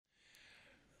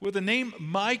Well, the name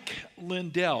Mike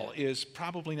Lindell is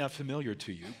probably not familiar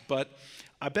to you, but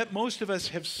I bet most of us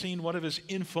have seen one of his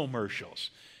infomercials.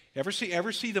 Ever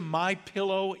see the My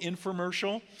Pillow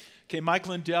infomercial? Okay, Mike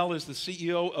Lindell is the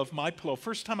CEO of My Pillow.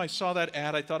 First time I saw that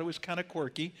ad, I thought it was kind of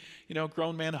quirky. You know, a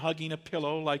grown man hugging a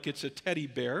pillow like it's a teddy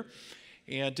bear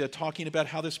and talking about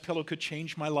how this pillow could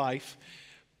change my life.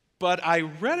 But I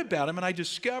read about him and I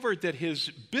discovered that his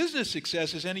business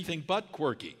success is anything but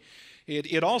quirky.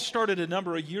 It all started a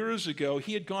number of years ago.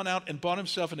 He had gone out and bought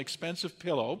himself an expensive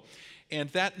pillow, and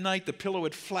that night the pillow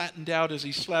had flattened out as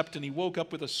he slept, and he woke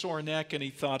up with a sore neck, and he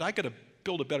thought, I got to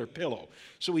build a better pillow.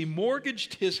 So he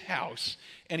mortgaged his house,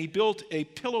 and he built a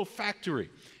pillow factory,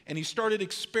 and he started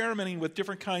experimenting with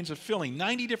different kinds of filling,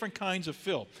 90 different kinds of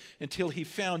fill, until he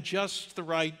found just the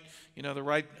right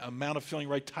amount of filling,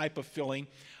 right type of filling.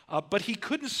 But he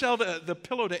couldn't sell the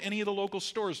pillow to any of the local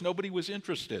stores. Nobody was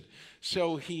interested.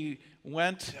 So he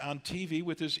went on TV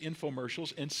with his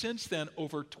infomercials, and since then,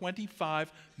 over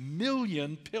 25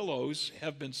 million pillows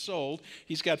have been sold.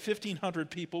 He's got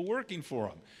 1,500 people working for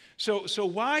him. So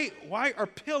why are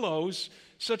pillows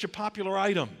such a popular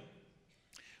item?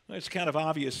 Well, it's kind of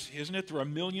obvious, isn't it? There are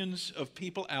millions of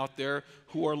people out there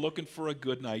who are looking for a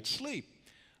good night's sleep.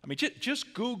 I mean,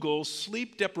 just Google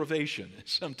sleep deprivation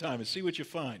sometime and see what you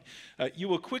find. You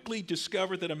will quickly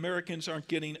discover that Americans aren't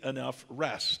getting enough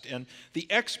rest. And the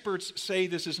experts say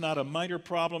this is not a minor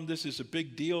problem. This is a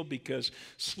big deal because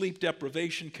sleep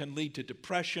deprivation can lead to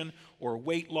depression or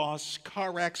weight loss,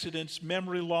 car accidents,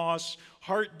 memory loss,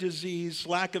 heart disease,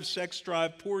 lack of sex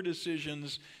drive, poor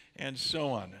decisions, and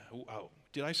so on. Oh,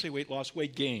 did I say weight loss?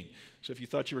 Weight gain. So if you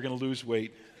thought you were going to lose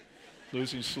weight,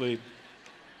 losing sleep,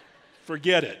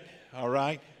 forget it, all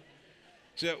right?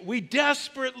 So we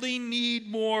desperately need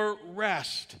more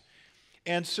rest.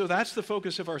 And so that's the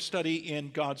focus of our study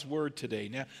in God's Word today.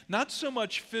 Now, not so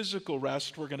much physical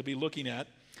rest we're going to be looking at,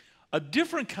 a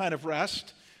different kind of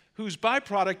rest whose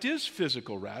byproduct is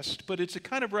physical rest, but it's a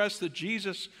kind of rest that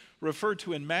Jesus referred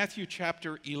to in Matthew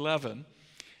chapter 11.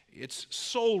 It's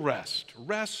soul rest,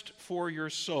 rest for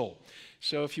your soul.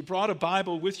 So if you brought a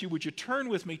Bible with you, would you turn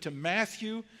with me to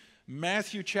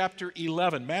Matthew chapter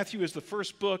 11. Matthew is the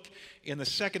first book in the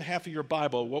second half of your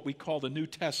Bible, what we call the New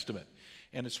Testament.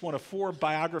 And it's one of four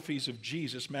biographies of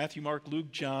Jesus, Matthew, Mark,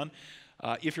 Luke, John.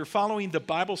 If you're following the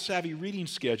Bible Savvy reading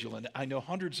schedule, and I know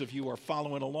hundreds of you are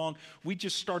following along, we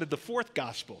just started the fourth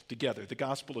gospel together, the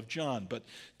Gospel of John. But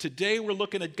today we're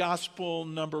looking at gospel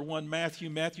number 1,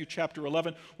 Matthew chapter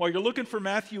 11. While you're looking for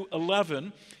Matthew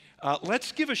 11,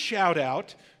 let's give a shout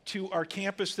out to our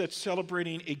campus that's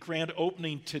celebrating a grand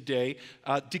opening today.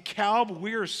 DeKalb,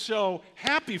 we're so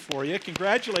happy for you.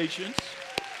 Congratulations.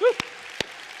 Woo.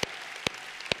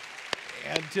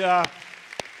 And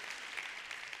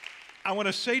I want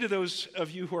to say to those of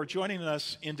you who are joining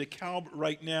us in DeKalb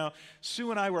right now,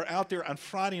 Sue and I were out there on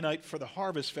Friday night for the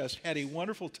Harvest Fest, had a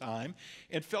wonderful time,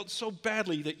 and felt so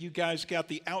badly that you guys got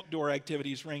the outdoor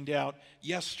activities rained out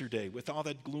yesterday with all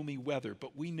that gloomy weather.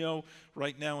 But we know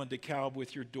right now in DeKalb,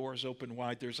 with your doors open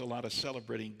wide, there's a lot of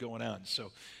celebrating going on.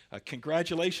 So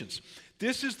congratulations.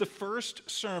 This is the first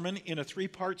sermon in a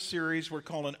 3-part series we're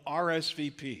calling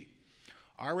RSVP.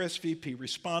 RSVP,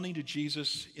 responding to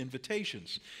Jesus'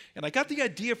 invitations. And I got the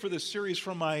idea for this series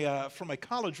from my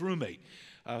college roommate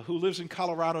who lives in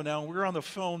Colorado now. And we were on the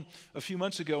phone a few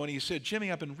months ago, and he said,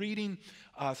 Jimmy, I've been reading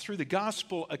through the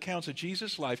gospel accounts of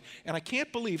Jesus' life, and I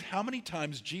can't believe how many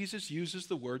times Jesus uses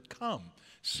the word come.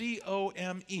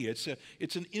 C-O-M-E.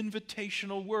 It's an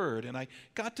invitational word, and I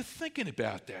got to thinking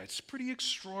about that. It's pretty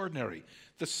extraordinary.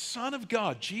 The Son of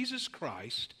God, Jesus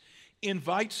Christ,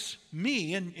 invites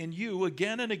me and you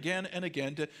again and again and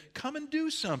again to come and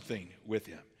do something with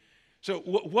him. So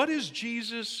what is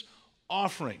Jesus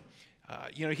offering?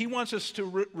 He wants us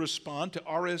to respond to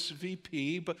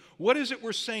RSVP, but what is it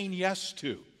we're saying yes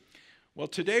to? Well,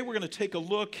 today we're going to take a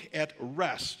look at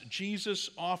rest, Jesus'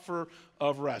 offer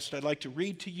of rest. I'd like to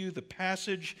read to you the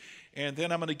passage, and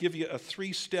then I'm going to give you a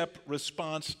 3-step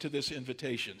response to this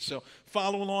invitation. So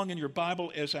follow along in your Bible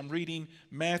as I'm reading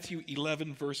Matthew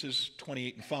 11, verses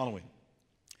 28 and following.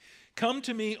 Come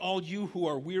to me, all you who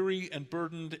are weary and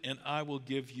burdened, and I will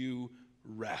give you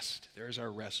rest. There's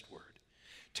our rest word.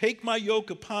 Take my yoke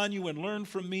upon you and learn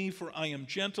from me, for I am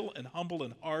gentle and humble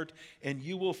in heart, and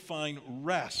you will find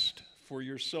rest for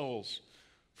your souls.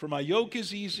 For my yoke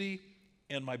is easy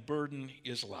and my burden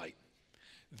is light.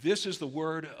 This is the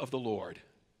word of the Lord.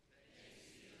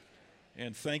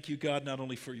 And thank you, God, not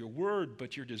only for your word,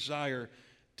 but your desire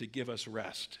to give us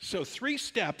rest. So 3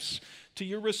 steps to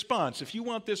your response. If you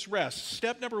want this rest,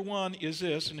 step number 1 is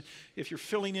this, and if you're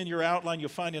filling in your outline, you'll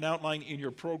find an outline in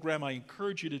your program. I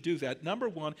encourage you to do that. Number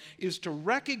 1 is to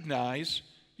recognize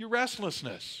your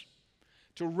restlessness.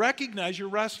 To recognize your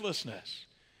restlessness.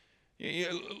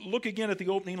 Look again at the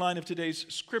opening line of today's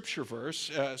scripture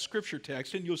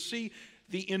text, and you'll see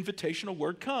the invitational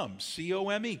word come,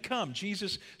 C-O-M-E, come.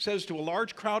 Jesus says to a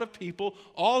large crowd of people,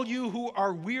 all you who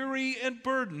are weary and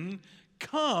burdened,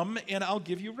 come and I'll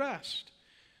give you rest.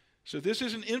 So this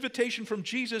is an invitation from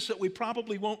Jesus that we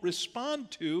probably won't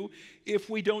respond to if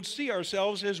we don't see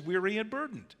ourselves as weary and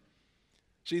burdened.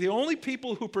 See, the only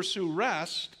people who pursue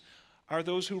rest are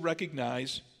those who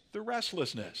recognize their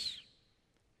restlessness.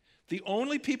 The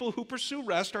only people who pursue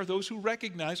rest are those who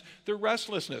recognize their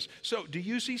restlessness. So, do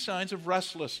you see signs of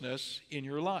restlessness in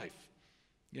your life?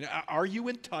 Are you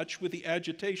in touch with the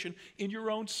agitation in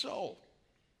your own soul?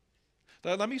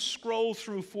 Now, let me scroll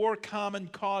through 4 common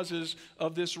causes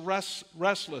of this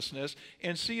restlessness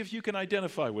and see if you can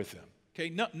identify with them. Okay,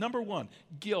 number 1,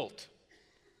 guilt.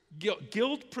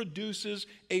 Guilt produces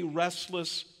a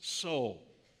restless soul.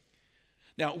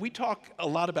 Now, we talk a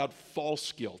lot about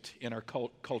false guilt in our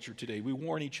culture today. We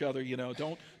warn each other,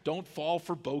 don't fall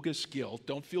for bogus guilt.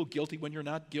 Don't feel guilty when you're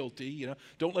not guilty.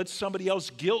 Don't let somebody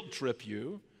else guilt trip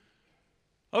you.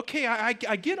 Okay, I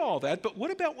get all that, but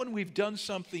what about when we've done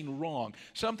something wrong,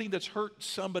 something that's hurt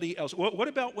somebody else? What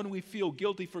about when we feel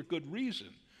guilty for good reason?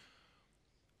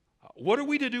 What are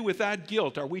we to do with that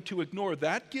guilt? Are we to ignore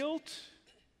that guilt?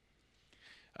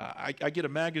 I get a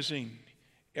magazine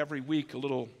every week, a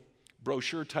little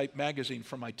brochure-type magazine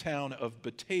from my town of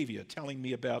Batavia telling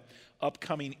me about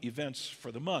upcoming events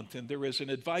for the month. And there is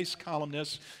an advice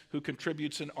columnist who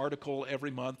contributes an article every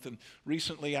month. And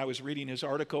recently I was reading his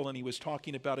article, and he was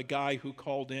talking about a guy who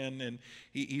called in, and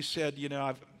he said,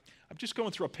 I'm just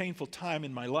going through a painful time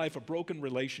in my life, a broken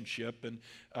relationship, and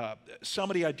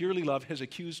somebody I dearly love has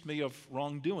accused me of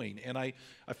wrongdoing. And I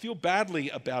feel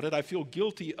badly about it. I feel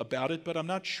guilty about it, but I'm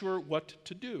not sure what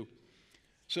to do.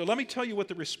 So let me tell you what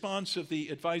the response of the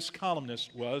advice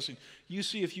columnist was, and you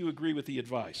see if you agree with the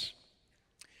advice.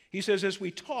 He says, as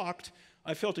we talked,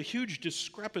 I felt a huge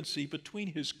discrepancy between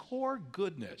his core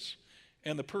goodness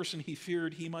and the person he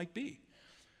feared he might be.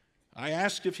 I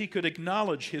asked if he could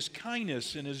acknowledge his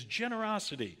kindness and his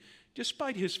generosity,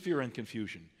 despite his fear and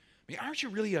confusion. Aren't you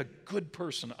really a good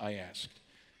person, I asked.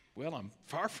 Well, I'm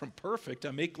far from perfect.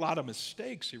 I make a lot of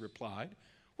mistakes, he replied.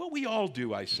 Well, we all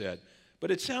do, I said. But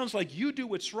it sounds like you do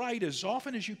what's right as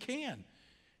often as you can.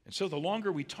 And so the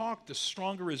longer we talked, the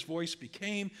stronger his voice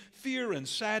became. Fear and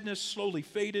sadness slowly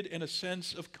faded, and a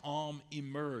sense of calm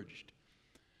emerged.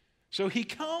 So he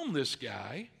calmed this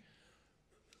guy,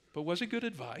 but was it good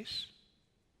advice?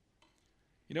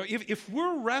 If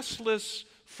we're restless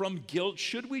from guilt,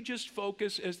 should we just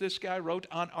focus, as this guy wrote,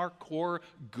 on our core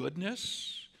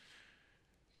goodness?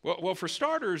 Well, for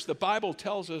starters, the Bible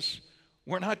tells us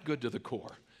we're not good to the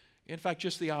core. In fact,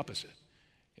 just the opposite.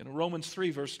 In Romans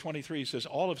 3, verse 23, it says,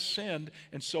 all have sinned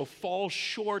and so fall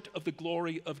short of the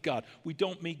glory of God. We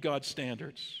don't meet God's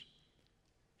standards.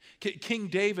 King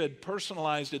David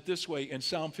personalized it this way in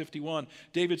Psalm 51.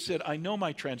 David said, I know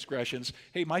my transgressions.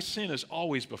 Hey, my sin is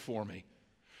always before me.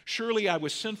 Surely I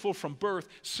was sinful from birth,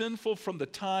 sinful from the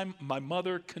time my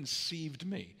mother conceived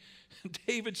me.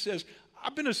 David says,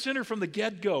 I've been a sinner from the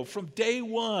get-go, from day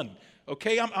one.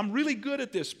 Okay, I'm really good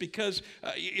at this because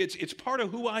it's part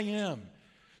of who I am.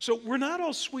 So we're not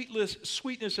all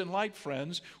sweetness and light,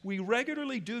 friends. We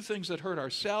regularly do things that hurt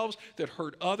ourselves, that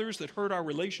hurt others, that hurt our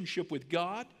relationship with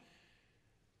God.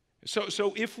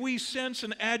 So if we sense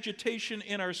an agitation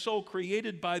in our soul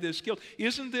created by this guilt,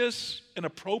 isn't this an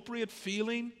appropriate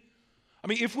feeling?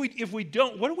 If we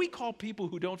don't, what do we call people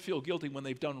who don't feel guilty when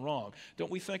they've done wrong?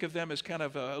 Don't we think of them as kind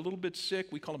of a little bit sick?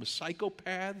 We call them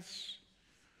psychopaths.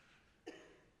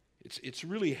 It's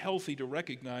really healthy to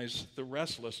recognize the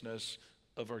restlessness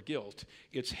of our guilt.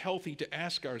 It's healthy to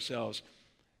ask ourselves,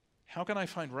 how can I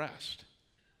find rest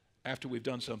after we've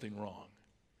done something wrong?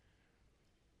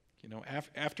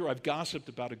 After I've gossiped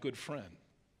about a good friend,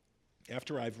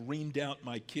 after I've reamed out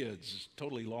my kids,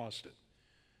 totally lost it.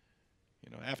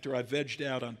 After I've vegged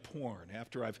out on porn,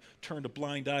 after I've turned a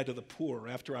blind eye to the poor,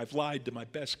 after I've lied to my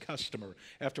best customer,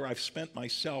 after I've spent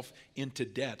myself into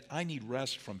debt, I need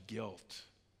rest from guilt.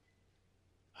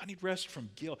 I need rest from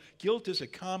guilt. Guilt is a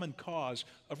common cause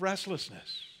of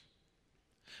restlessness.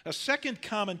 A second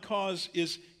common cause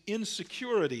is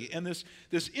insecurity, and this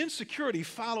insecurity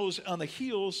follows on the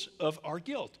heels of our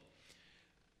guilt.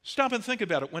 Stop and think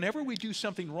about it. Whenever we do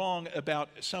something wrong about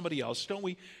somebody else, don't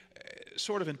we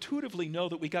sort of intuitively know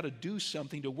that we got to do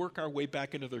something to work our way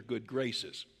back into their good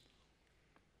graces.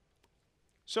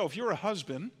 So if you're a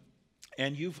husband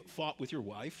and you've fought with your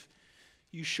wife,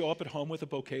 you show up at home with a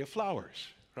bouquet of flowers,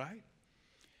 right?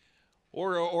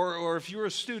 Or if you're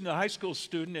a student, a high school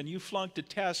student, and you flunked a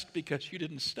test because you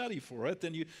didn't study for it,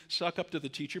 then you suck up to the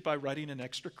teacher by writing an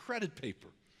extra credit paper.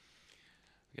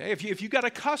 Okay? If you got a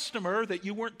customer that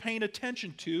you weren't paying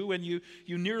attention to and you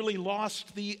nearly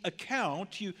lost the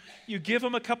account, you give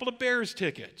them a couple of Bears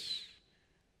tickets.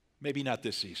 Maybe not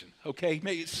this season, okay?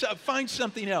 Find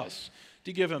something else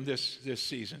to give them this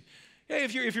season. Hey,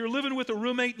 if you're living with a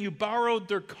roommate and you borrowed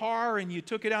their car and you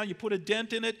took it out and you put a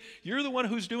dent in it, you're the one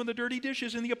who's doing the dirty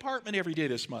dishes in the apartment every day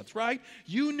this month, right?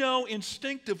 You know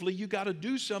instinctively you got to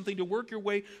do something to work your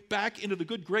way back into the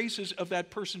good graces of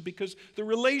that person because the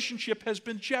relationship has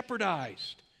been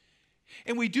jeopardized.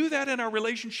 And we do that in our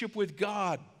relationship with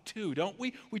God too, don't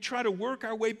we? We try to work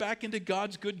our way back into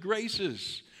God's good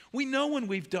graces. We know when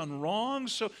we've done wrong,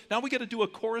 so now we got to do a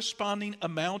corresponding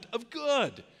amount of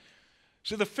good.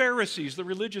 So the Pharisees, the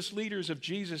religious leaders of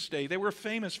Jesus' day, they were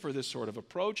famous for this sort of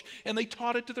approach, and they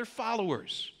taught it to their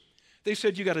followers. They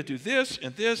said, you got to do this,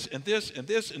 and this, and this, and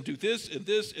this, and do this, and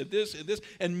this, and this, and this,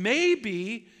 and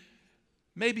maybe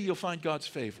you'll find God's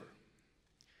favor.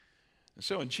 And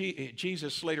so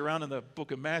Jesus, later on in the book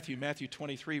of Matthew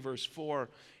 23, verse 4,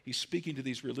 he's speaking to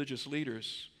these religious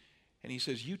leaders, and he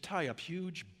says, you tie up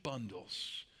huge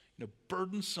bundles,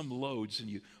 burdensome loads, and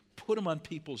you put them on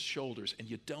people's shoulders, and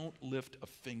you don't lift a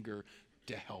finger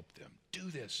to help them. Do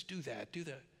this, do that, do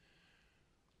that.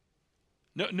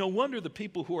 No wonder the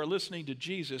people who are listening to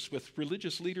Jesus with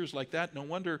religious leaders like that, no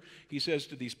wonder he says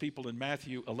to these people in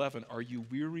Matthew 11, are you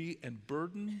weary and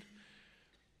burdened?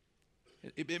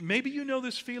 Maybe you know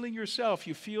this feeling yourself.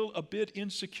 You feel a bit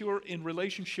insecure in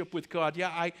relationship with God.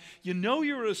 Yeah, you know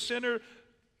you're a sinner,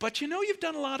 but you know you've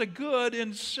done a lot of good,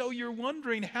 and so you're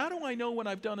wondering, how do I know when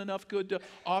I've done enough good to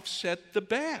offset the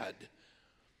bad?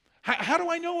 How do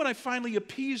I know when I finally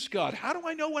appease God? How do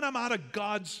I know when I'm out of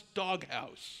God's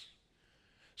doghouse?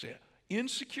 So,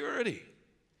 insecurity.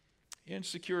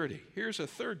 Insecurity. Here's a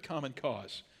third common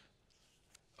cause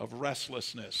of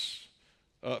restlessness.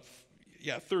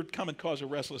 Third common cause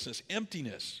of restlessness,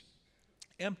 emptiness.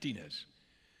 Emptiness.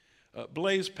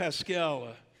 Blaise Pascal,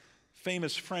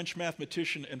 famous French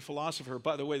mathematician and philosopher.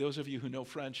 By the way, those of you who know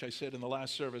French, I said in the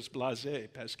last service, Blaise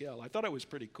Pascal. I thought it was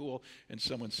pretty cool, and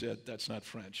someone said, that's not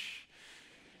French.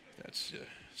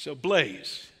 So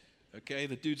Blaise, okay,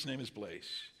 the dude's name is Blaise.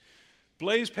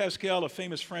 Blaise Pascal, a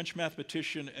famous French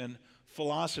mathematician and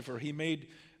philosopher, he made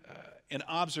an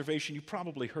observation. You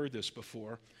probably heard this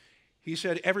before. He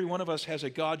said, every one of us has a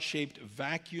God-shaped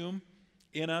vacuum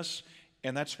in us,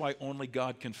 and that's why only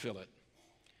God can fill it.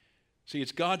 See,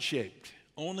 it's God-shaped.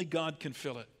 Only God can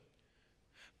fill it.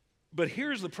 But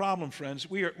here's the problem, friends.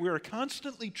 We are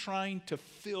constantly trying to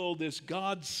fill this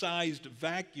God-sized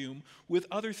vacuum with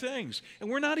other things. And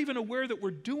we're not even aware that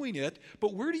we're doing it,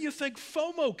 but where do you think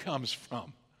FOMO comes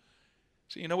from?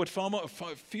 So you know what FOMO,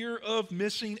 fear of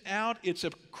missing out, it's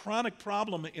a chronic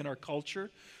problem in our culture.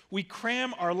 We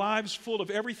cram our lives full of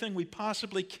everything we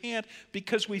possibly can't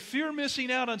because we fear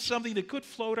missing out on something that could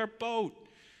float our boat.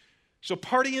 So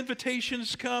party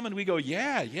invitations come and we go,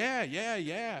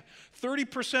 yeah.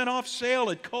 30% off sale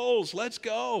at Kohl's, let's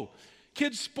go.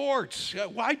 Kids sports,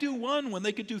 why do one when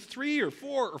they could do 3 or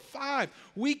 4 or 5?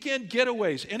 Weekend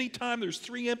getaways, anytime there's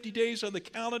 3 empty days on the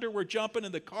calendar, we're jumping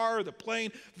in the car or the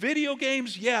plane. Video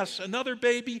games, yes. Another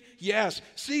baby, yes.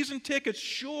 Season tickets,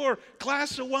 sure.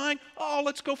 Glass of wine, oh,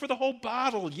 let's go for the whole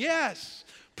bottle, yes.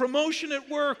 Promotion at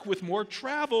work with more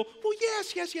travel, well,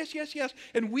 yes.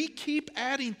 And we keep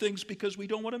adding things because we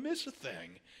don't want to miss a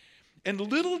thing. And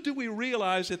little do we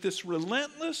realize that this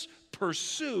relentless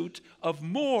pursuit of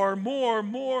more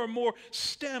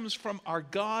stems from our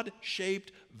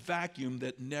God-shaped vacuum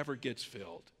that never gets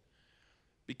filled.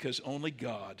 Because only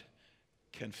God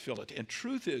can fill it. And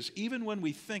truth is, even when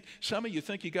we think, some of you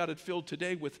think you got it filled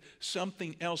today with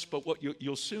something else, but what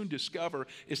you'll soon discover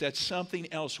is that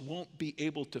something else won't be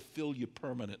able to fill you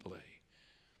permanently.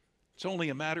 It's only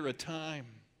a matter of time.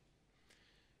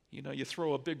 You know, you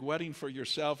throw a big wedding for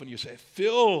yourself and you say,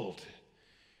 filled.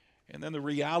 And then the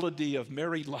reality of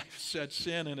married life sets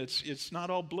in and it's not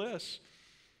all bliss.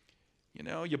 You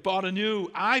know, you bought a new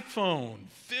iPhone,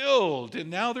 filled, and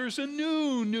now there's a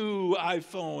new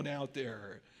iPhone out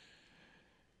there.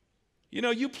 You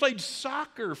know, you played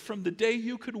soccer from the day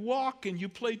you could walk, and you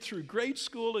played through grade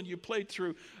school, and you played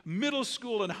through middle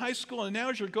school and high school, and now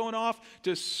as you're going off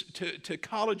to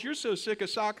college, you're so sick of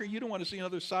soccer, you don't want to see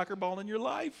another soccer ball in your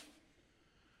life.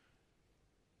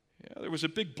 Yeah, there was a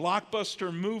big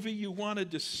blockbuster movie you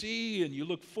wanted to see, and you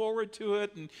look forward to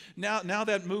it, and now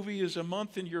that movie is a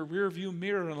month in your rearview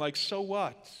mirror, and like, so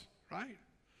what, right?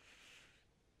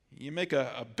 You make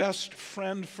a best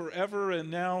friend forever,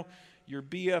 and now your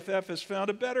BFF has found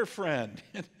a better friend.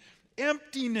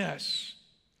 Emptiness.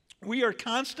 We are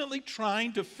constantly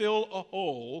trying to fill a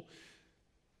hole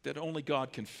that only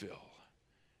God can fill,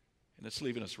 and it's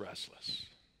leaving us restless.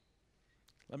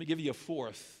 Let me give you a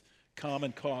fourth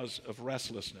common cause of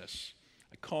restlessness.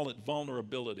 I call it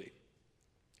vulnerability.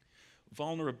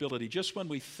 Vulnerability. Just when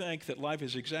we think that life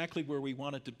is exactly where we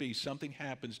want it to be, something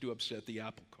happens to upset the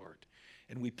apple cart.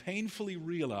 And we painfully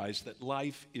realize that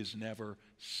life is never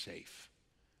safe.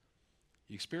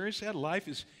 You experience that? Life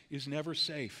is never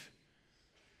safe.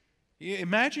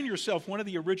 Imagine yourself one of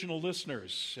the original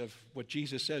listeners of what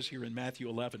Jesus says here in Matthew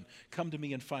 11. Come to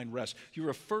me and find rest.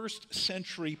 You're a first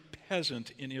century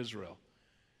peasant in Israel.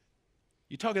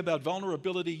 You talk about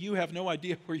vulnerability, you have no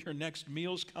idea where your next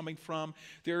meal's coming from.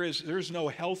 There's no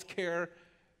health care.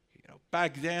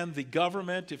 Back then, the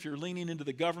government, if you're leaning into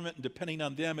the government and depending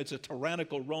on them, it's a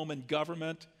tyrannical Roman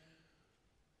government.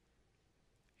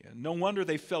 No wonder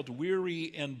they felt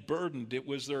weary and burdened. It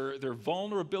was their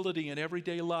vulnerability in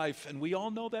everyday life, and we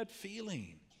all know that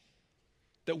feeling,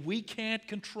 that we can't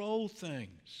control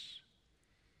things.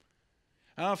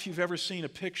 I don't know if you've ever seen a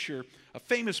picture, a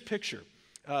famous picture,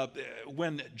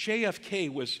 when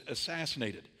JFK was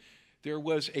assassinated. There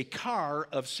was a car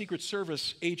of Secret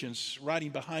Service agents riding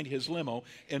behind his limo,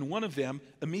 and one of them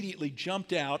immediately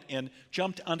jumped out and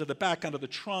jumped onto the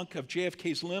trunk of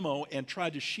JFK's limo and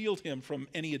tried to shield him from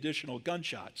any additional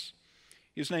gunshots.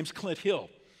 His name's Clint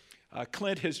Hill.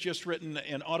 Clint has just written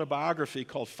an autobiography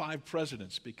called 5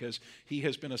 Presidents because he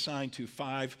has been assigned to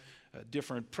 5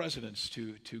 different presidents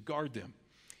to guard them.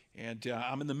 And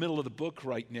I'm in the middle of the book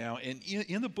right now. And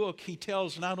in the book, he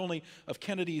tells not only of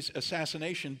Kennedy's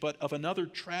assassination, but of another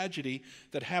tragedy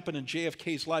that happened in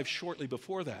JFK's life shortly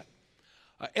before that.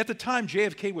 At the time,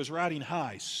 JFK was riding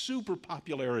high, super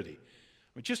popularity.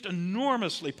 I mean, just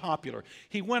enormously popular.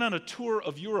 He went on a tour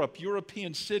of Europe,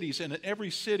 European cities, and in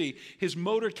every city, his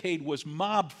motorcade was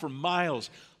mobbed for miles.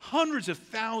 Hundreds of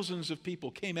thousands of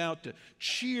people came out to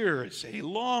cheer and say,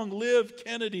 "Long live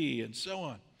Kennedy," and so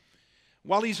on.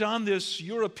 While he's on this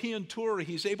European tour,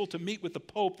 he's able to meet with the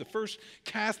Pope, the first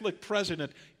Catholic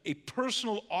president, a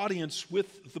personal audience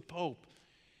with the Pope.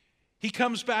 He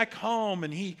comes back home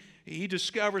and he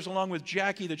discovers, along with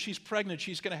Jackie, that she's pregnant.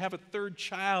 She's going to have a 3rd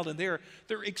child, and they're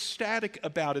ecstatic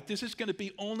about it. This is going to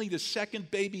be only the 2nd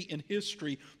baby in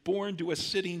history born to a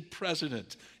sitting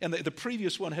president. And the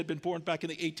previous one had been born back in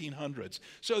the 1800s.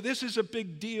 So this is a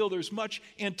big deal. There's much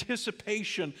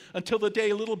anticipation until the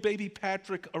day little baby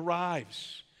Patrick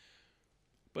arrives.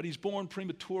 But he's born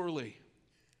prematurely,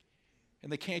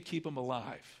 and they can't keep him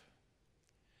alive.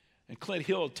 And Clint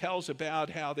Hill tells about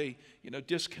how they,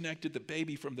 disconnected the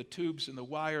baby from the tubes and the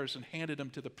wires and handed him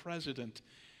to the president.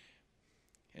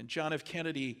 And John F.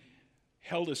 Kennedy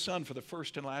held his son for the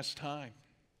first and last time.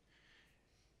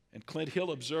 And Clint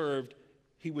Hill observed,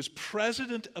 he was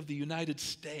president of the United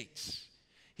States.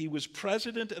 He was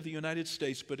president of the United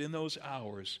States, but in those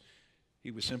hours,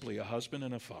 he was simply a husband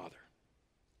and a father.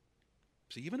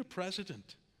 See, even a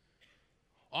president,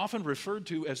 often referred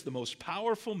to as the most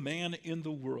powerful man in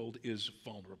the world, is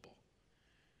vulnerable.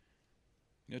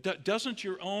 Doesn't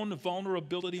your own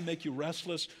vulnerability make you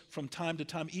restless from time to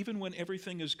time, even when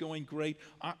everything is going great?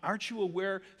 Aren't you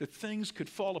aware that things could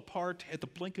fall apart at the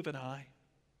blink of an eye?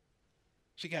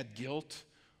 So you got guilt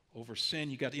over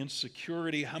sin. You got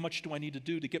insecurity. How much do I need to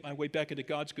do to get my way back into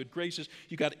God's good graces?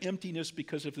 You got emptiness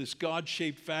because of this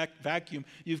God-shaped vacuum.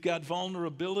 You've got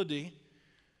vulnerability.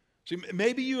 See,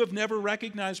 maybe you have never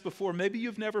recognized before, maybe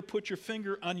you've never put your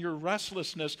finger on your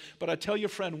restlessness, but I tell you,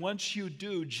 friend, once you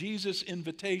do, Jesus'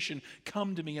 invitation,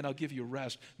 "Come to me and I'll give you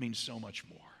rest," means so much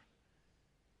more.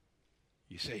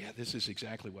 You say, "Yeah, this is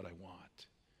exactly what I want.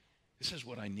 This is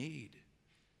what I need."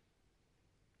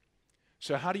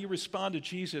 So how do you respond to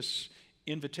Jesus'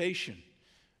 invitation?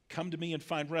 Come to me and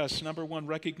find rest. Number 1,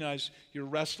 recognize your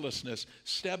restlessness.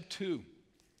 Step 2,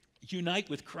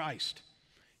 unite with Christ.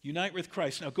 Unite with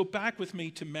Christ. Now go back with me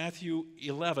to Matthew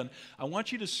 11. I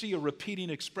want you to see a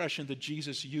repeating expression that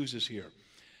Jesus uses here.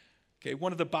 Okay,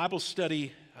 one of the Bible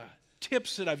study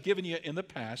tips that I've given you in the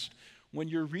past, when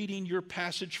you're reading your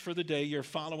passage for the day, you're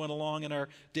following along in our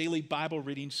daily Bible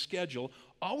reading schedule,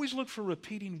 always look for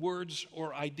repeating words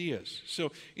or ideas.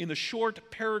 So in the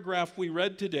short paragraph we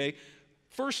read today,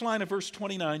 first line of verse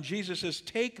 29, Jesus says,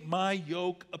 "Take my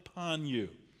yoke upon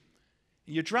you."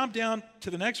 You drop down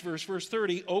to the next verse, verse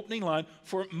 30, opening line,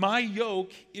 "For my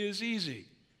yoke is easy."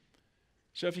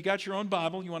 So if you got your own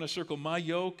Bible, you want to circle my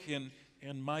yoke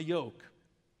and my yoke.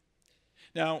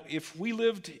 Now, if we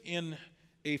lived in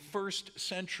a first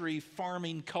century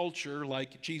farming culture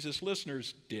like Jesus'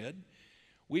 listeners did,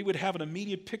 we would have an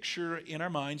immediate picture in our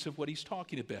minds of what he's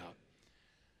talking about.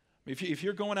 If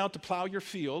you're going out to plow your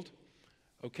field,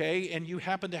 okay, and you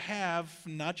happen to have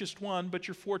not just one, but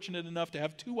you're fortunate enough to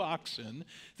have 2 oxen,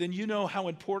 then you know how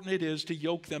important it is to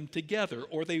yoke them together,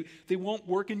 or they won't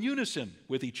work in unison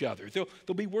with each other.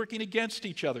 They'll be working against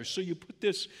each other. So you put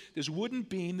this wooden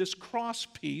beam, this cross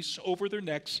piece over their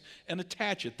necks and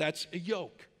attach it. That's a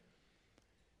yoke.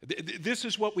 This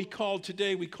is what we call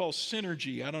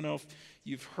synergy. I don't know if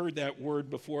you've heard that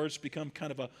word before. It's become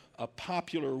kind of a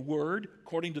popular word.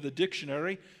 According to the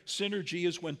dictionary, synergy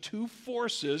is when 2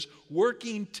 forces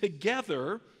working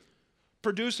together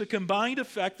produce a combined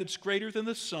effect that's greater than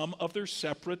the sum of their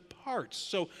separate parts.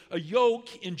 So a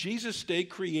yoke in Jesus' day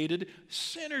created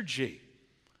synergy.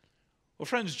 Well,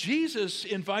 friends, Jesus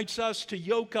invites us to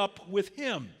yoke up with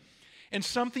him. And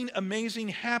something amazing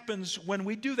happens when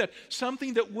we do that.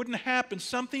 Something that wouldn't happen.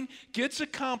 Something gets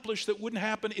accomplished that wouldn't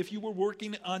happen if you were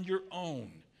working on your own.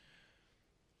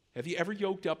 Have you ever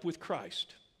yoked up with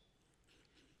Christ?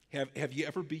 Have you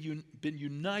ever been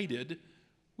united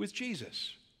with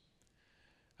Jesus?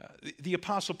 The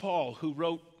Apostle Paul, who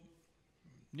wrote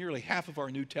nearly half of our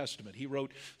New Testament, he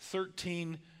wrote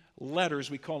 13 letters,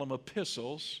 we call them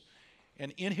epistles.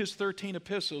 And in his 13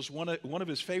 epistles, one of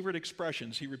his favorite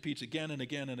expressions, he repeats again and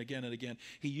again and again and again.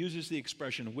 He uses the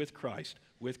expression with Christ,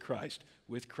 with Christ,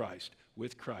 with Christ,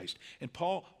 with Christ. And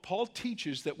Paul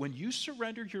teaches that when you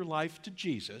surrender your life to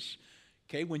Jesus,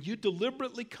 okay, when you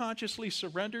deliberately, consciously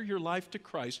surrender your life to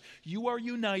Christ, you are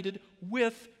united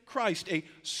with Christ. A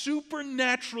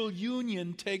supernatural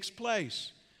union takes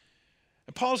place.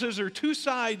 And Paul says there are 2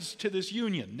 sides to this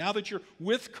union now that you're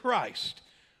with Christ.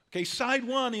 Okay, side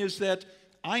 1 is that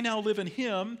I now live in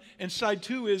him, and side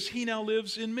 2 is he now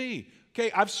lives in me.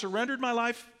 Okay, I've surrendered my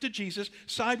life to Jesus.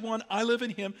 Side 1, I live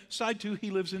in him. Side 2,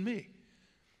 he lives in me.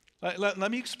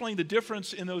 Let me explain the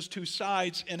difference in those 2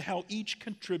 sides and how each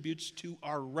contributes to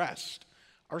our rest,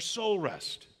 our soul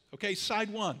rest. Okay, side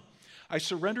 1, I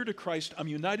surrender to Christ. I'm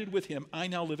united with him. I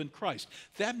now live in Christ.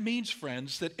 That means,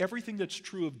 friends, that everything that's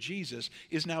true of Jesus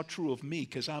is now true of me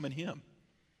because I'm in him.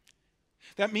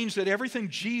 That means that everything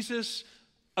Jesus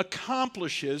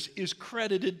accomplishes is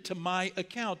credited to my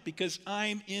account because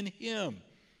I'm in him.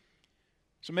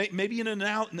 So maybe an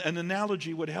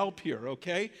analogy would help here,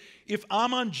 okay? If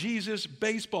I'm on Jesus'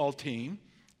 baseball team,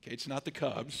 okay, it's not the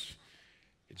Cubs,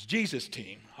 it's Jesus'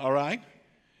 team, all right?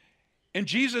 And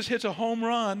Jesus hits a home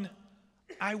run,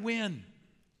 I win.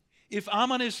 If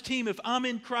I'm on his team, if I'm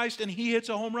in Christ and he hits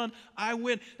a home run, I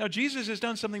win. Now, Jesus has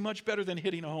done something much better than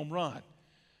hitting a home run.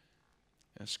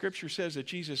 And Scripture says that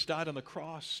Jesus died on the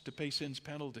cross to pay sin's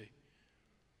penalty.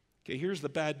 Okay, here's the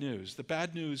bad news. The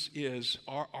bad news is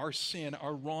our sin,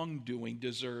 our wrongdoing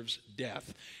deserves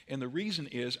death. And the reason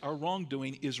is our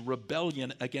wrongdoing is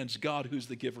rebellion against God, who's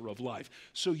the giver of life.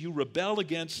 So you rebel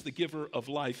against the giver of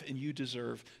life and you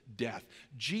deserve death.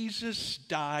 Jesus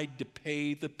died to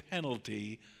pay the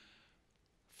penalty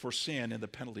for sin, and the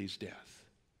penalty is death.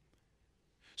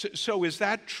 So is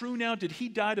that true now? Did he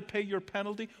die to pay your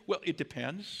penalty? Well, it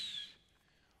depends.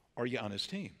 Are you on his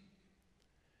team?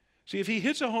 See, if he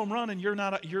hits a home run and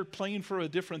you're playing for a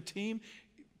different team,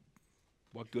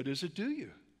 what good does it do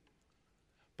you?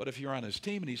 But if you're on his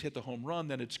team and he's hit the home run,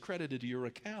 then it's credited to your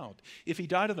account. If he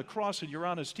died on the cross and you're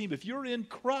on his team, if you're in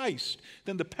Christ,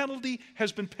 then the penalty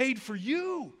has been paid for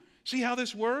you. See how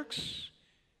this works?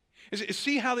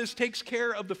 See how this takes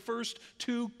care of the first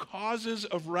 2 causes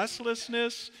of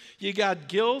restlessness? You got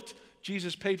guilt.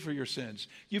 Jesus paid for your sins.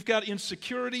 You've got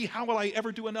insecurity. How will I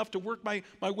ever do enough to work my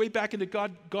way back into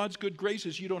God's good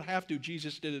graces? You don't have to.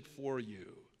 Jesus did it for you.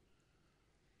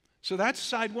 So that's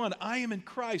side 1. I am in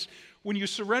Christ. When you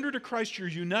surrender to Christ, you're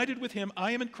united with him.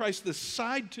 I am in Christ. The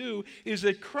side 2 is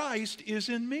that Christ is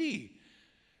in me.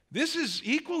 This is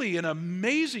equally an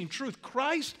amazing truth.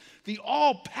 Christ, the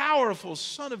all-powerful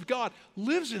Son of God,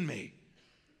 lives in me.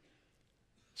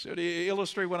 So to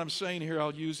illustrate what I'm saying here,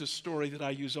 I'll use a story that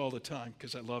I use all the time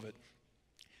because I love it.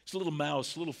 It's a little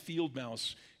mouse, a little field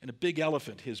mouse, and a big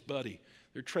elephant, his buddy.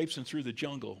 They're traipsing through the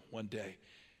jungle one day.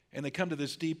 And they come to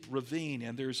this deep ravine,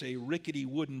 and there's a rickety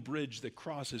wooden bridge that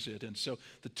crosses it. And so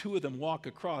the 2 of them walk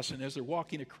across, and as they're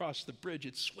walking across the bridge,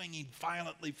 it's swinging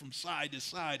violently from side to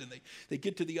side. And they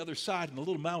get to the other side, and the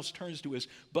little mouse turns to his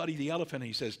buddy, the elephant, and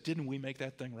he says, "Didn't we make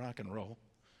that thing rock and roll?"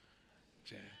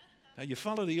 Now, you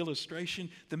follow the illustration?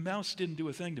 The mouse didn't do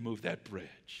a thing to move that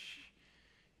bridge.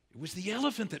 It was the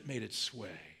elephant that made it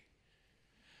sway.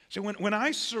 So when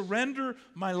I surrender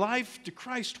my life to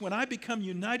Christ, when I become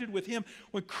united with Him,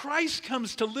 when Christ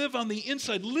comes to live on the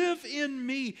inside, live in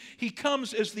me, He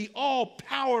comes as the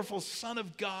all-powerful Son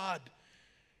of God.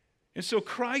 And so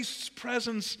Christ's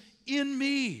presence in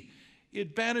me,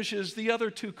 it banishes the other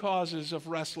two causes of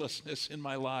restlessness in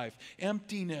my life: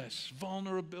 emptiness,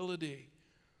 vulnerability.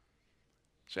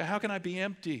 So how can I be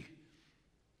empty?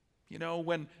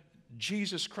 When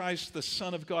Jesus Christ, the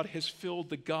Son of God, has filled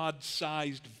the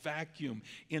God-sized vacuum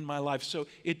in my life. So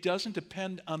it doesn't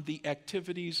depend on the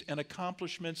activities and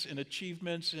accomplishments and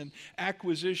achievements and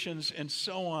acquisitions and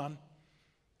so on.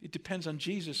 It depends on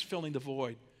Jesus filling the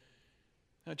void.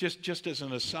 Now, just as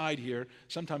an aside here,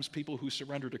 sometimes people who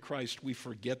surrender to Christ, we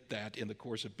forget that in the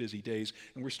course of busy days,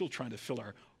 and we're still trying to fill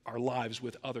our lives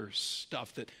with other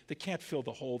stuff that can't fill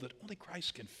the hole that only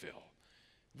Christ can fill.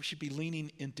 We should be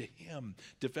leaning into Him,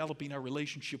 developing our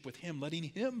relationship with Him, letting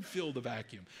Him fill the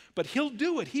vacuum. But He'll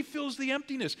do it. He fills the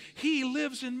emptiness. He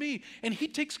lives in me, and He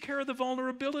takes care of the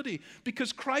vulnerability.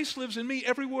 Because Christ lives in me,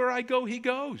 everywhere I go, He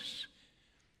goes.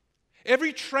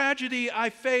 Every tragedy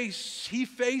I face, He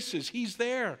faces. He's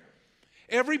there.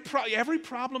 Every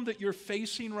problem that you're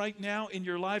facing right now in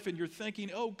your life and you're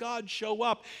thinking, oh, God, show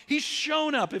up. He's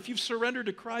shown up. If you've surrendered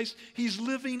to Christ, He's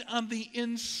living on the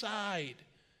inside.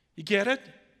 You get it?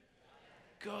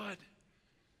 Good.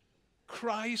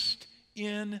 Christ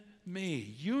in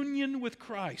me. Union with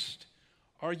Christ.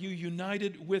 Are you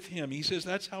united with Him? He says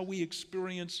that's how we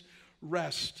experience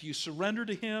rest. You surrender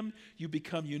to Him. You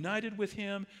become united with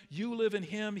Him. You live in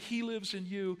Him. He lives in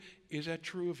you. Is that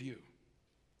true of you?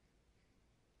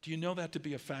 Do you know that to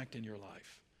be a fact in your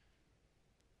life?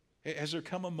 Has there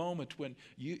come a moment when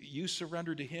you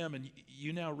surrender to Him and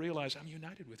you now realize, I'm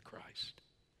united with Christ?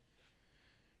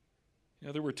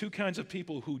 There were two kinds of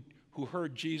people who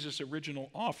heard Jesus'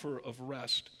 original offer of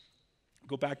rest.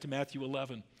 Go back to Matthew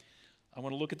 11. I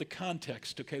want to look at the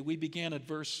context, okay? We began at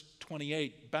verse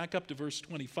 28. Back up to verse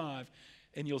 25,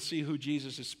 and you'll see who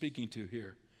Jesus is speaking to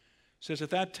here. It says,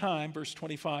 at that time, verse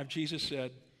 25, Jesus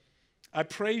said, I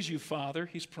praise you, Father.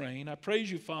 He's praying. I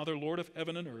praise you, Father, Lord of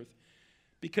heaven and earth,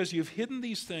 because you've hidden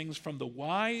these things from the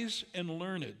wise and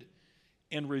learned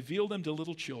and revealed them to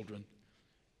little children.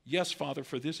 Yes, Father,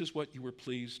 for this is what you were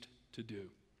pleased to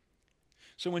do.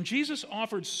 So when Jesus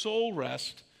offered soul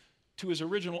rest to His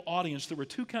original audience, there were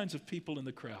two kinds of people in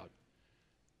the crowd.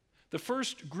 The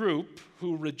first group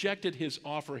who rejected His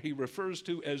offer, He refers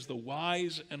to as the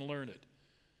wise and learned.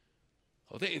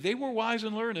 Oh, they were wise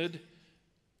and learned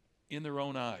in their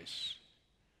own eyes.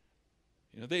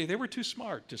 They were too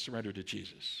smart to surrender to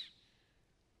Jesus.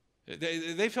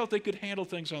 They felt they could handle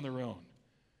things on their own.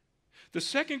 The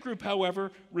second group,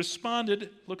 however,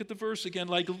 responded, look at the verse again,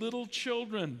 like little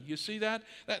children. You see that?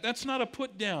 That's not a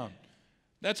put down.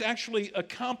 That's actually a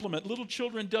compliment. Little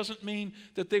children doesn't mean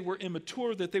that they were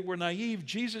immature, that they were naive.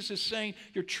 Jesus is saying,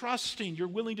 you're trusting, you're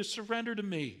willing to surrender to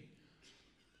me.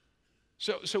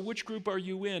 So which group are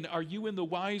you in? Are you in the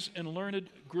wise and learned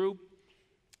group,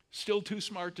 still too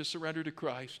smart to surrender to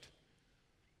Christ?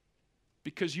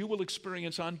 Because you will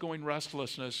experience ongoing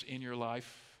restlessness in your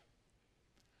life.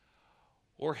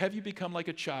 Or have you become like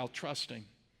a child, trusting,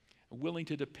 willing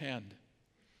to depend,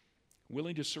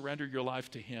 willing to surrender your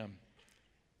life to Him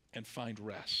and find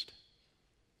rest?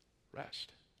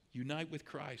 Rest. Unite with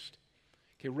Christ.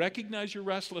 Okay, recognize your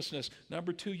restlessness.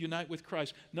 Number 2, unite with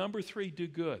Christ. Number 3, do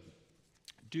good.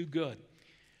 Do good.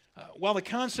 While the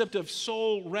concept of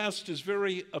soul rest is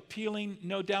very appealing,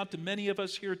 no doubt, to many of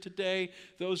us here today,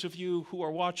 those of you who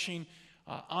are watching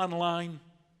online,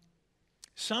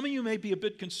 some of you may be a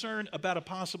bit concerned about a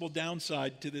possible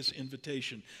downside to this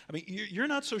invitation. I mean, you're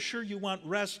not so sure you want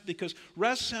rest because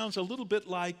rest sounds a little bit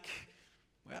like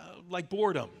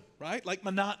boredom, right? Like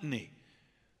monotony.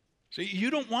 So you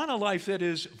don't want a life that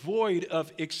is void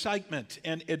of excitement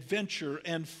and adventure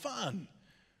and fun.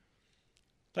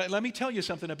 But let me tell you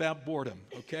something about boredom,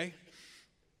 okay?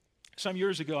 Some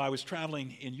years ago, I was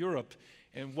traveling in Europe,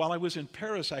 and while I was in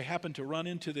Paris, I happened to run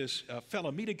into this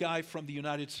fellow, meet a guy from the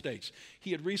United States.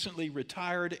 He had recently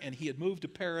retired, and he had moved to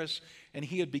Paris, and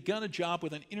he had begun a job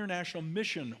with an international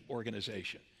mission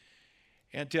organization.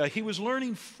 And he was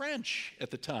learning French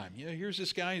at the time. Here's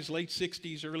this guy in his late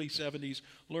 60s, early 70s,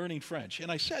 learning French. And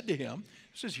I said to him,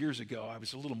 this is years ago, I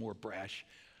was a little more brash.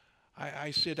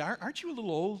 I said, aren't you a little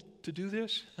old to do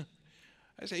this?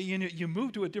 I say, you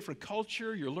moved to a different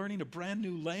culture, you're learning a brand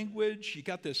new language, you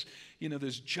got this,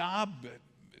 this job,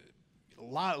 a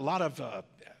lot of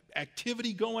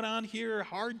activity going on here,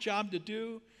 hard job to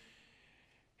do.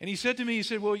 And he said to me,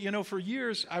 well, for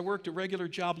years I worked a regular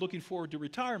job looking forward to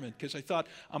retirement because I thought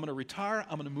I'm going to retire,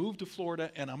 I'm going to move to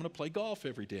Florida, and I'm going to play golf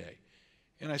every day.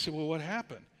 And I said, well, what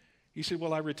happened? He said,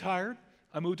 well, I retired,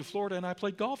 I moved to Florida, and I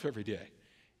played golf every day.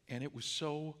 And it was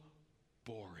so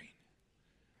boring.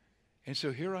 And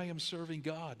so here I am serving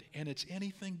God, and it's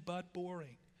anything but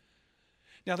boring.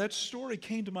 Now, that story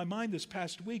came to my mind this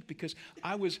past week because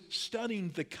I was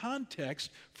studying the context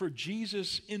for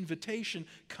Jesus' invitation,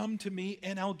 come to me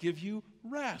and I'll give you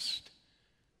rest.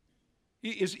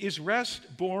 Is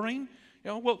rest boring?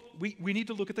 Well, we need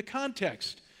to look at the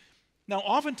context. Now,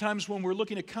 oftentimes when we're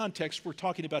looking at context, we're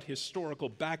talking about historical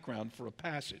background for a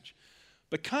passage.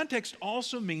 But context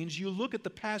also means you look at the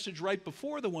passage right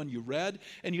before the one you read,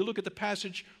 and you look at the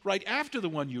passage right after the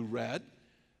one you read.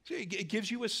 So it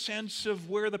gives you a sense of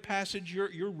where the passage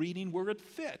you're reading, where it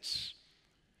fits.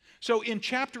 So in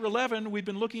chapter 11, we've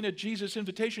been looking at Jesus'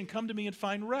 invitation, come to me and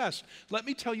find rest. Let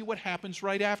me tell you what happens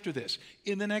right after this.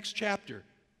 In the next chapter,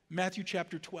 Matthew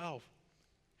chapter 12.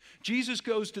 Jesus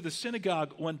goes to the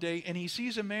synagogue one day, and he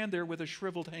sees a man there with a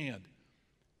shriveled hand.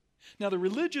 Now, the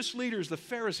religious leaders, the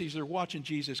Pharisees, are watching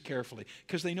Jesus carefully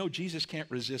because they know Jesus can't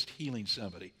resist healing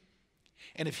somebody.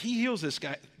 And if he heals this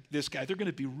guy, they're going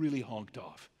to be really honked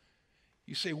off.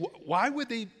 You say, why would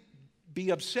they be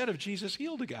upset if Jesus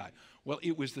healed a guy? Well,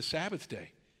 it was the Sabbath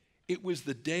day. It was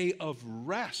the day of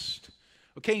rest.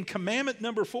 Okay, and commandment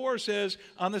number 4 says,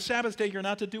 on the Sabbath day, you're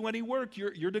not to do any work.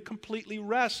 You're to completely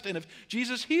rest. And if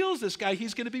Jesus heals this guy,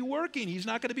 he's going to be working. He's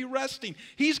not going to be resting.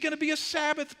 He's going to be a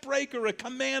Sabbath breaker, a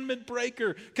commandment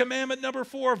breaker. Commandment number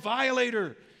 4,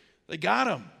 violator. They got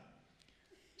him.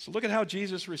 So look at how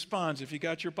Jesus responds. If you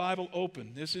got your Bible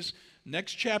open, this is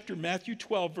next chapter, Matthew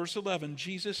 12, verse 11.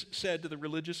 Jesus said to the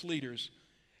religious leaders,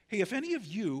 hey, if any of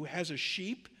you has a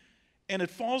sheep and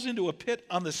it falls into a pit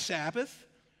on the Sabbath,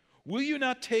 will you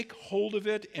not take hold of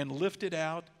it and lift it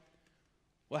out?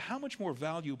 Well, how much more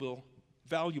valuable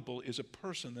is a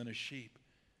person than a sheep?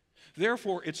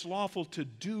 Therefore, it's lawful to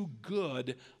do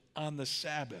good on the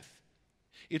Sabbath.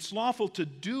 It's lawful to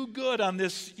do good on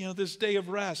this day of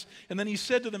rest. And then he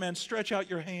said to the man, stretch out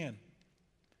your hand.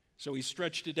 So he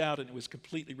stretched it out, and it was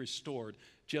completely restored,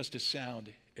 just as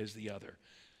sound as the other.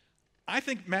 I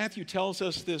think Matthew tells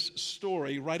us this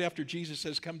story right after Jesus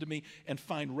says, come to me and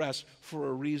find rest, for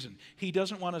a reason. He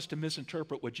doesn't want us to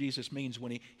misinterpret what Jesus means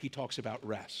when he talks about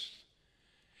rest.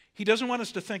 He doesn't want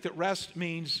us to think that rest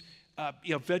means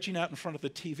vegging out in front of the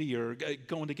TV or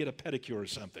going to get a pedicure or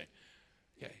something.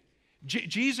 Okay.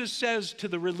 Jesus says to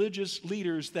the religious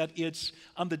leaders that it's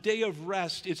on the day of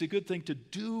rest, it's a good thing to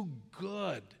do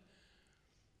good.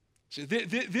 So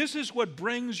this is what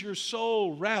brings your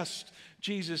soul rest,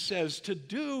 Jesus says, to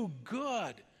do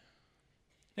good.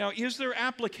 Now, is there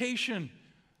application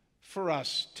for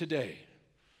us today?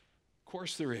 Of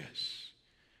course there is.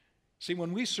 See,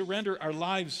 when we surrender our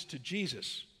lives to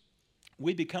Jesus,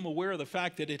 we become aware of the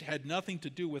fact that it had nothing to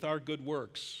do with our good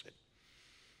works. It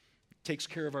takes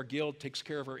care of our guilt, takes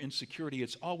care of our insecurity.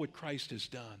 It's all what Christ has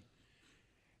done.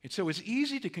 And so it's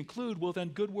easy to conclude, well, then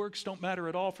good works don't matter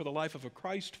at all for the life of a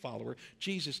Christ follower.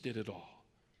 Jesus did it all.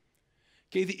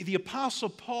 Okay, the Apostle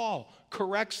Paul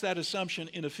corrects that assumption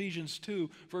in Ephesians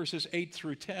 2, verses 8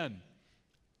 through 10.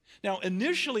 Now,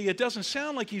 initially, it doesn't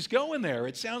sound like he's going there.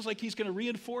 It sounds like he's going to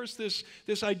reinforce this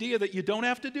idea that you don't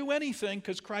have to do anything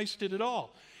because Christ did it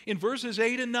all. In verses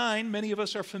 8 and 9, many of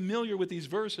us are familiar with these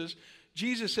verses.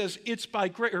 Jesus says,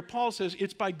 Paul says,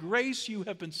 it's by grace you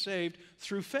have been saved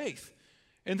through faith.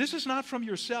 And this is not from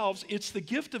yourselves, it's the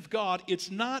gift of God. It's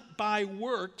not by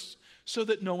works, so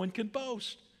that no one can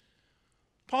boast.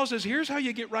 Paul says, here's how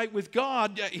you get right with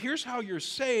God. Here's how you're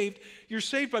saved. You're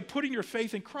saved by putting your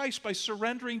faith in Christ, by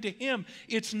surrendering to Him.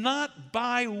 It's not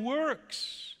by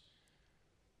works.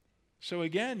 So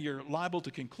again, you're liable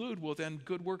to conclude, well, then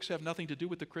good works have nothing to do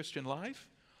with the Christian life?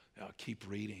 Now, keep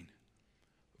reading.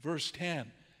 Verse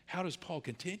 10, how does Paul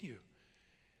continue?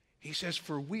 He says,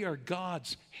 for we are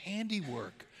God's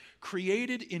handiwork,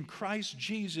 created in Christ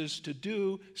Jesus to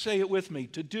do, say it with me,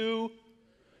 to do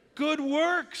good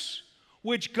works,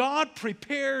 which God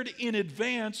prepared in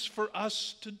advance for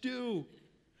us to do.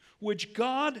 Which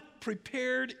God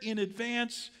prepared in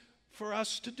advance for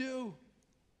us to do.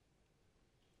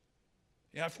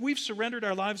 Now, if we've surrendered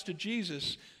our lives to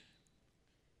Jesus,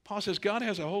 Paul says God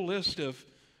has a whole list of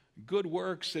good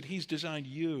works that He's designed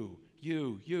you,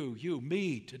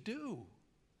 me to do.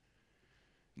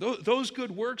 Those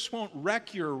good works won't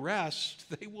wreck your rest.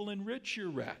 They will enrich your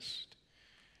rest.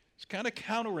 It's kind of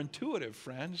counterintuitive,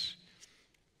 friends.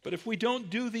 But if we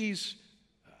don't do these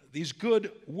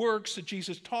good works that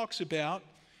Jesus talks about,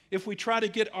 if we try to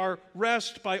get our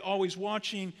rest by always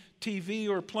watching TV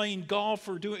or playing golf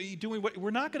or doing what,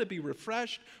 we're not going to be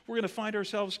refreshed. We're going to find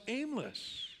ourselves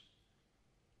aimless.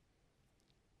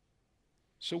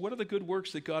 So what are the good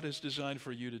works that God has designed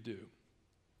for you to do?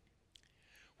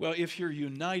 Well, if you're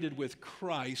united with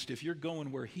Christ, if you're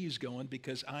going where he's going,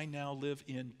 because I now live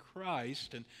in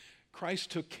Christ, and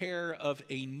Christ took care of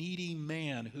a needy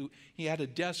man who he had a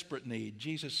desperate need.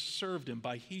 Jesus served him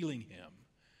by healing him.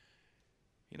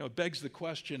 You know, it begs the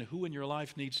question, who in your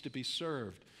life needs to be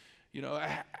served? You know,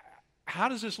 how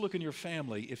does this look in your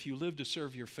family if you live to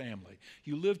serve your family?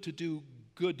 You live to do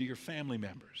good to your family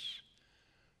members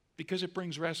because it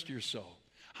brings rest to your soul.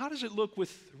 How does it look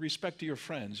with respect to your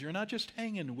friends? You're not just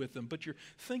hanging with them, but you're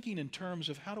thinking in terms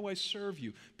of how do I serve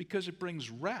you because it brings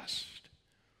rest.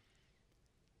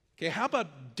 Okay, how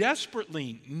about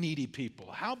desperately needy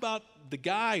people? How about the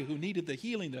guy who needed the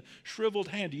healing, the shriveled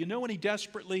hand? Do you know any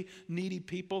desperately needy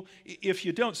people? If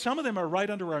you don't, some of them are right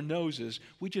under our noses.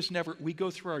 We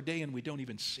go through our day and we don't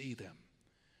even see them.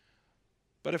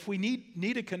 But if we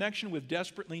need a connection with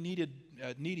desperately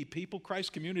needy people,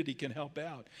 Christ Community can help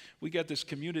out. We got this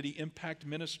community impact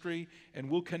ministry, and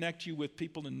we'll connect you with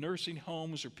people in nursing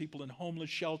homes or people in homeless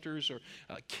shelters or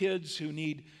kids who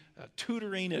need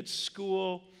tutoring at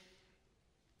school,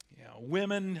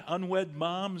 women, unwed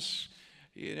moms,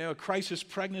 crisis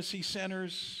pregnancy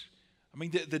centers. I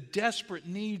mean, the desperate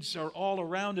needs are all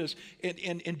around us.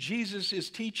 And Jesus is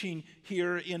teaching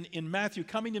here in Matthew,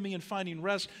 coming to me and finding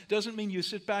rest doesn't mean you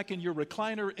sit back in your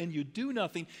recliner and you do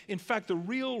nothing. In fact, the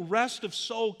real rest of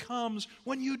soul comes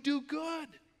when you do good.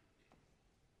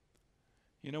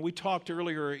 You know, we talked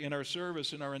earlier in our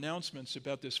service, in our announcements,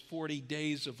 about this 40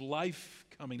 days of life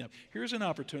coming up. Here's an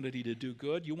opportunity to do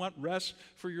good. You want rest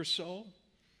for your soul?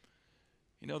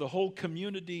 You know, the whole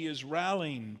community is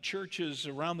rallying. Churches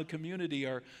around the community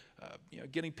are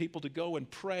getting people to go and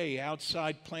pray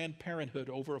outside Planned Parenthood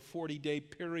over a 40-day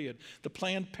period. The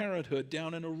Planned Parenthood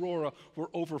down in Aurora, where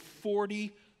over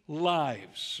 40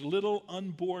 lives, little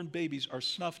unborn babies, are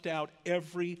snuffed out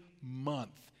every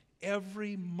month.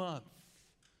 Every month.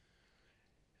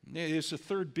 It's the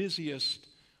third busiest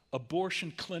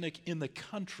abortion clinic in the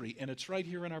country, and it's right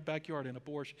here in our backyard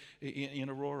in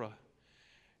Aurora.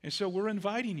 And so we're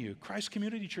inviting you. Christ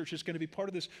Community Church is going to be part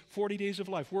of this 40 days of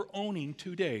life. We're owning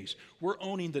 2 days. We're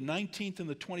owning the 19th and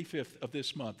the 25th of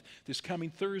this month, this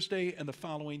coming Thursday and the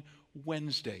following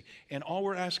Wednesday. And all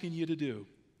we're asking you to do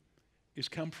is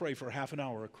come pray for half an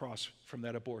hour across from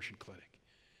that abortion clinic.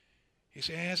 You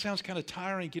say, it sounds kind of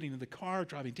tiring getting in the car,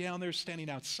 driving down there,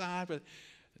 standing outside. But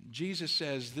Jesus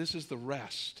says, this is the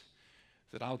rest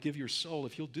that I'll give your soul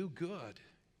if you'll do good.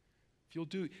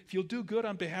 If you'll do good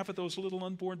on behalf of those little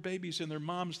unborn babies and their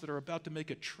moms that are about to make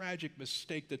a tragic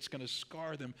mistake that's going to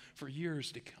scar them for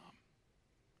years to come.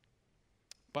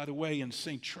 By the way, in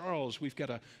St. Charles, we've got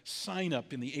a sign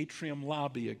up in the atrium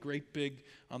lobby, a great big,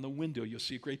 on the window, you'll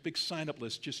see a great big sign up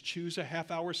list. Just choose a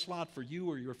half-hour slot for you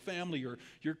or your family or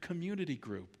your community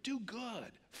group. Do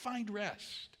good. Find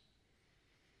rest.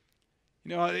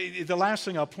 You know, the last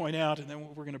thing I'll point out, and then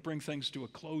we're going to bring things to a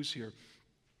close here.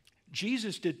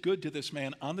 Jesus did good to this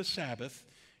man on the Sabbath,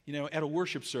 at a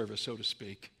worship service, so to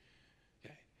speak.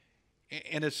 Okay.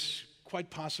 And it's quite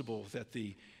possible that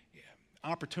the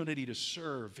opportunity to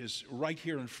serve is right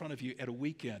here in front of you at a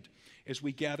weekend as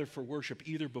we gather for worship,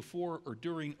 either before or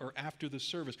during or after the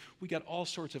service. We got all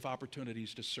sorts of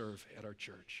opportunities to serve at our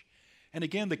church. And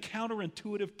again, the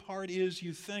counterintuitive part is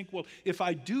you think, well, if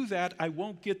I do that, I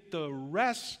won't get the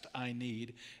rest I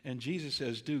need. And Jesus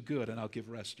says, do good and I'll give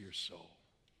rest to your soul.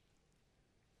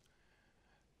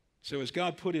 So as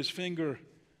God put his finger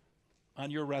on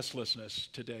your restlessness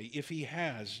today, if he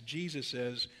has, Jesus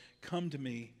says, come to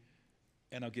me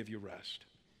and I'll give you rest.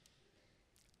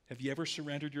 Have you ever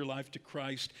surrendered your life to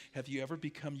Christ? Have you ever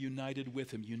become united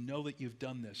with him? You know that you've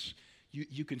done this.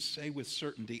 You can say with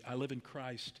certainty, I live in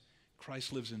Christ.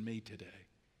 Christ lives in me today.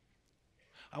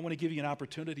 I want to give you an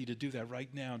opportunity to do that right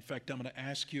now. In fact, I'm going to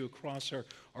ask you across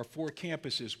our 4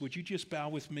 campuses, would you just bow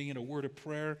with me in a word of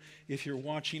prayer? If you're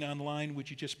watching online, would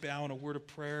you just bow in a word of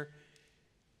prayer?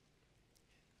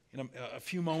 In a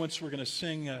few moments, we're going to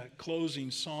sing a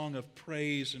closing song of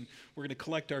praise, and we're going to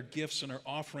collect our gifts and our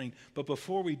offering. But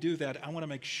before we do that, I want to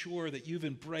make sure that you've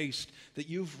embraced, that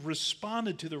you've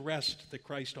responded to the rest that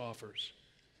Christ offers.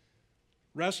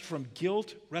 Rest from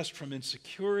guilt, rest from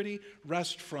insecurity,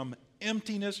 rest from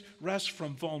emptiness, rest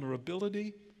from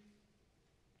vulnerability.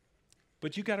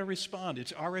 But you got to respond.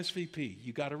 It's RSVP.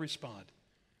 You got to respond.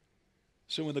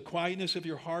 So in the quietness of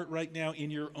your heart right now,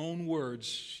 in your own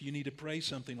words, you need to pray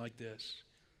something like this.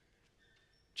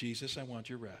 Jesus, I want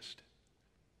your rest.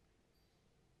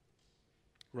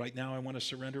 Right now, I want to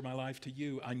surrender my life to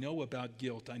you. I know about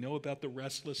guilt. I know about the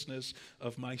restlessness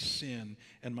of my sin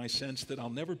and my sense that I'll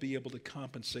never be able to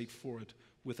compensate for it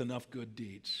with enough good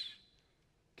deeds.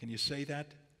 Can you say that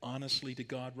honestly to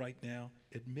God right now?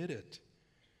 Admit it.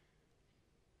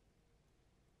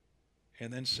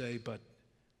 And then say, but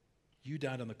you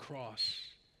died on the cross.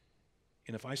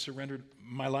 And if I surrendered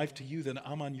my life to you, then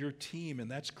I'm on your team, and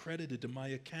that's credited to my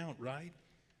account, right?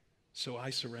 So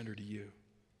I surrender to you.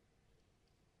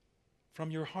 From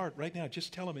your heart right now,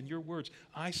 just tell him in your words,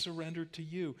 I surrender to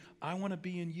you. I want to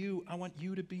be in you. I want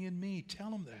you to be in me. Tell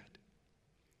him that.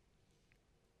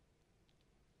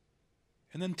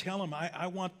 And then tell him, I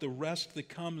want the rest that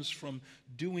comes from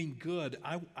doing good.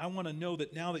 I want to know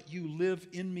that now that you live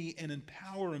in me and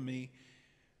empower me,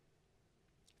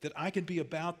 that I can be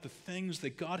about the things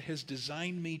that God has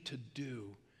designed me to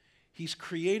do. He's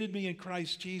created me in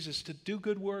Christ Jesus to do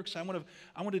good works. I want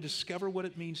to discover what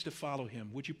it means to follow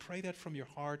him. Would you pray that from your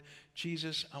heart?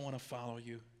 Jesus, I want to follow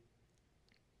you.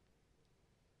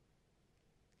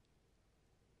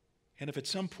 And if at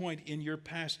some point in your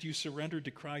past you surrendered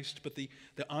to Christ, but the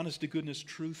honest to goodness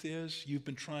truth is you've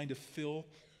been trying to fill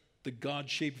the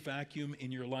God-shaped vacuum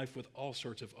in your life with all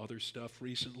sorts of other stuff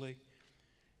recently,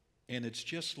 and it's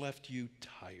just left you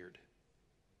tired.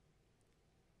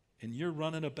 And you're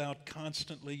running about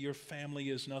constantly. Your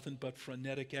family is nothing but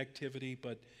frenetic activity,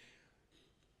 but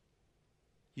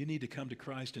you need to come to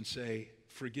Christ and say,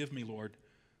 forgive me, Lord,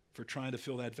 for trying to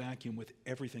fill that vacuum with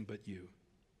everything but you.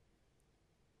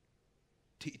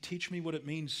 Teach me what it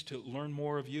means to learn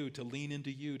more of you, to lean into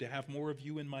you, to have more of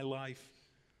you in my life.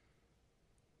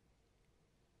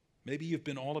 Maybe you've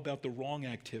been all about the wrong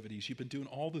activities. You've been doing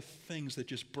all the things that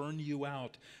just burn you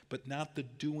out, but not the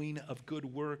doing of good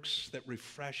works that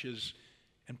refreshes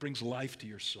and brings life to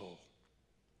your soul.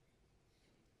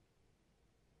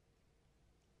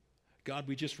 God,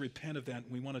 we just repent of that.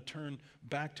 We want to turn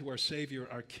back to our Savior,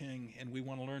 our King, and we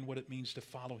want to learn what it means to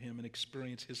follow him and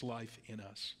experience his life in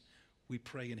us. We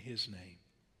pray in his name.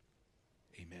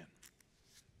 Amen.